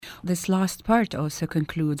This last part also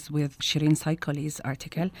concludes with Shireen Seikaly's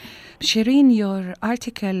article. Shireen, your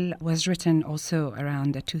article was written also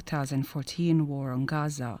around the 2014 war on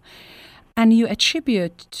Gaza, and you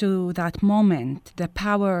attribute to that moment the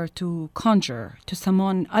power to conjure, to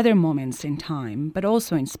summon other moments in time, but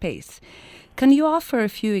also in space. Can you offer a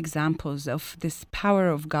few examples of this power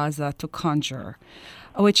of Gaza to conjure,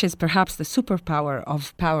 which is perhaps the superpower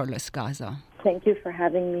of powerless Gaza? Thank you for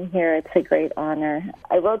having me here. It's a great honor.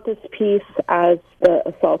 I wrote this piece as the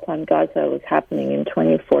assault on Gaza was happening in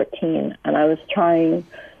 2014, and I was trying,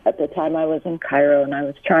 at the time I was in Cairo, and I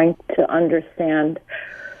was trying to understand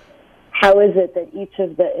how is it that each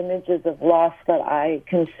of the images of loss that I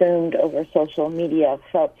consumed over social media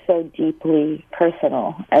felt so deeply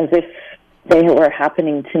personal, as if they were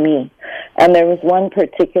happening to me. And there was one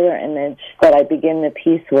particular image that I begin the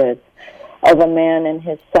piece with, of a man and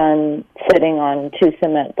his son sitting on two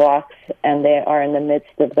cement blocks, and they are in the midst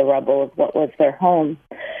of the rubble of what was their home.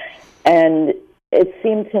 And it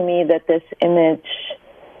seemed to me that this image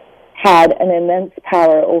had an immense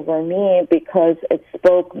power over me because it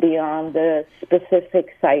spoke beyond the specific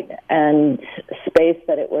site and space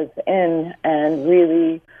that it was in and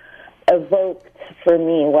really evoked for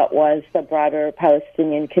me what was the broader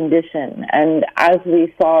Palestinian condition. And as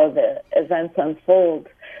we saw the events unfold,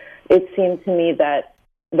 it seemed to me that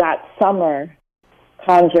that summer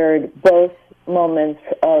conjured both moments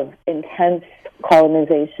of intense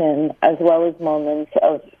colonization as well as moments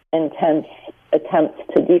of intense attempts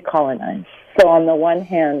to decolonize. So on the one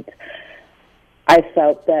hand, I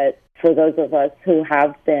felt that for those of us who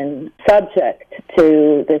have been subject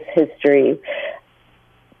to this history,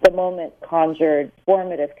 the moment conjured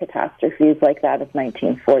formative catastrophes like that of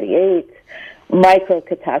 1948, micro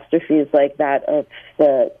catastrophes like that of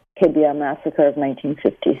the Kibia massacre of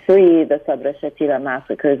 1953, the Sabra Shatila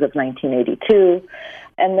massacres of 1982,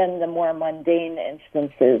 and then the more mundane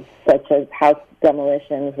instances such as house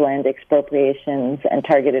demolitions, land expropriations, and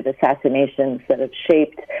targeted assassinations that have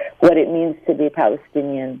shaped what it means to be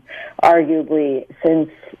Palestinian, arguably since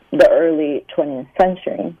the early 20th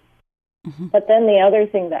century. Mm-hmm. But then the other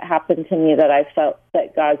thing that happened to me that I felt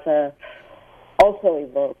that Gaza also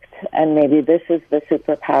evoked, and maybe this is the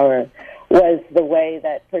superpower, was the way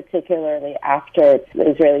that particularly after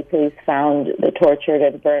the Israeli police found the tortured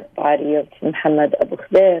and burnt body of Mohammed Abu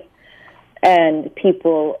Khdeir, and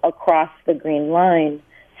people across the Green Line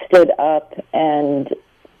stood up and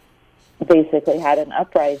basically had an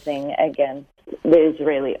uprising against the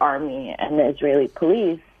Israeli army and the Israeli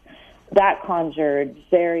police, that conjured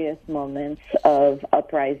various moments of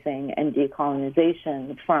uprising and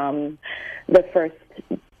decolonization, from the first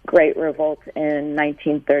Great Revolt in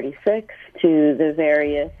 1936 to the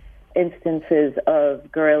various instances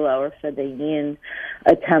of guerrilla or Fedayeen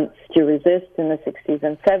attempts to resist in the 60s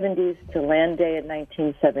and 70s, to Land Day in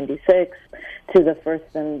 1976, to the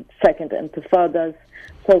first and second intifadas.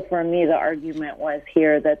 So for me, the argument was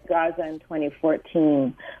here that Gaza in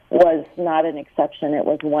 2014 was not an exception. It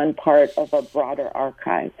was one part of a broader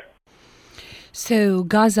archive. So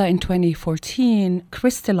Gaza in 2014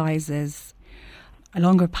 crystallizes a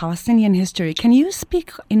longer Palestinian history. Can you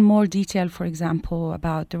speak in more detail, for example,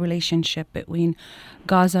 about the relationship between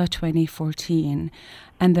Gaza 2014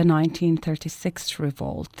 and the 1936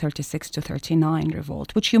 revolt, 36 to 39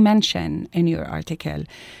 revolt, which you mention in your article?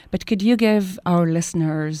 But could you give our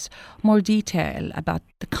listeners more detail about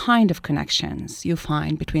the kind of connections you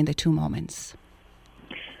find between the two moments?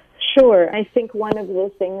 Sure. I think one of the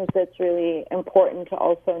things that's really important to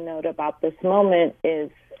also note about this moment is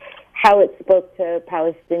how it spoke to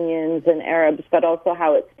Palestinians and Arabs, but also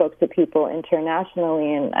how it spoke to people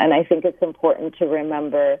internationally. And I think it's important to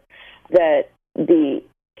remember that the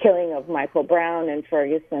killing of Michael Brown and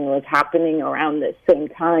Ferguson was happening around the same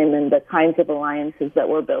time, and the kinds of alliances that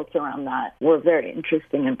were built around that were very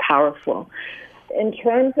interesting and powerful. In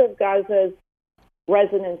terms of Gaza's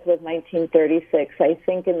resonance with 1936, I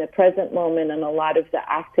think in the present moment and a lot of the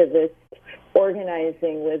activists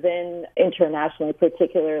organizing within internationally,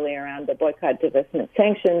 particularly around the boycott, divestment,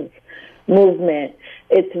 sanctions movement,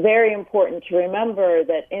 it's very important to remember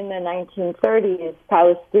that in the 1930s,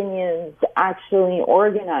 Palestinians actually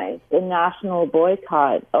organized a national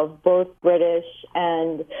boycott of both British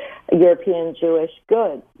and European Jewish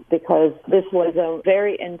goods, because this was a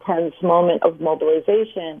very intense moment of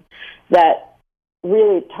mobilization that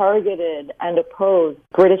really targeted and opposed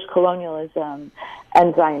British colonialism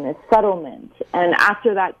and Zionist settlement. And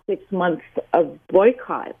after that 6 months of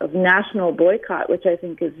boycott, of national boycott, which I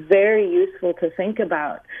think is very useful to think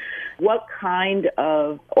about, what kind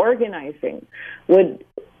of organizing would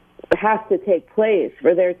has to take place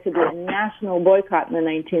for there to be a national boycott in the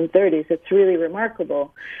 1930s. It's really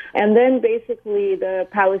remarkable. And then basically the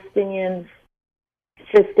Palestinians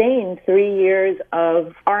sustained 3 years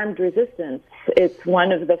of armed resistance. It's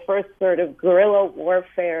one of the first sort of guerrilla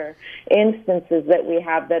warfare instances that we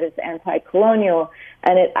have that is anti-colonial,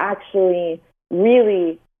 and it actually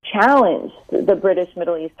really challenged the British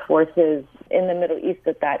Middle East forces in the Middle East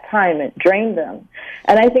at that time. It drained them.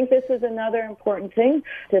 And I think this is another important thing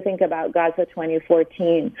to think about Gaza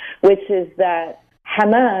 2014, which is that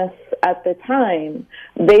Hamas at the time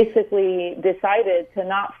basically decided to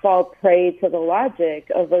not fall prey to the logic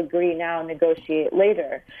of agree now, negotiate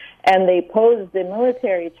later. And they posed a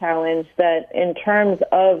military challenge that in terms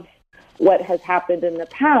of what has happened in the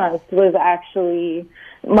past was actually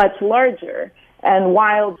much larger. And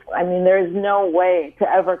while, there is no way to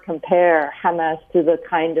ever compare Hamas to the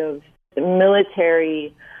kind of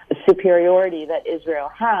military superiority that Israel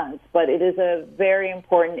has, but it is a very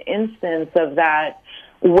important instance of that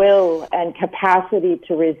will and capacity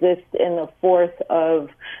to resist in the force of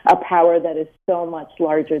a power that is so much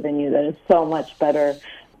larger than you, that is so much better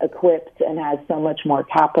equipped and has so much more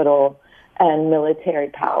capital and military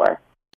power.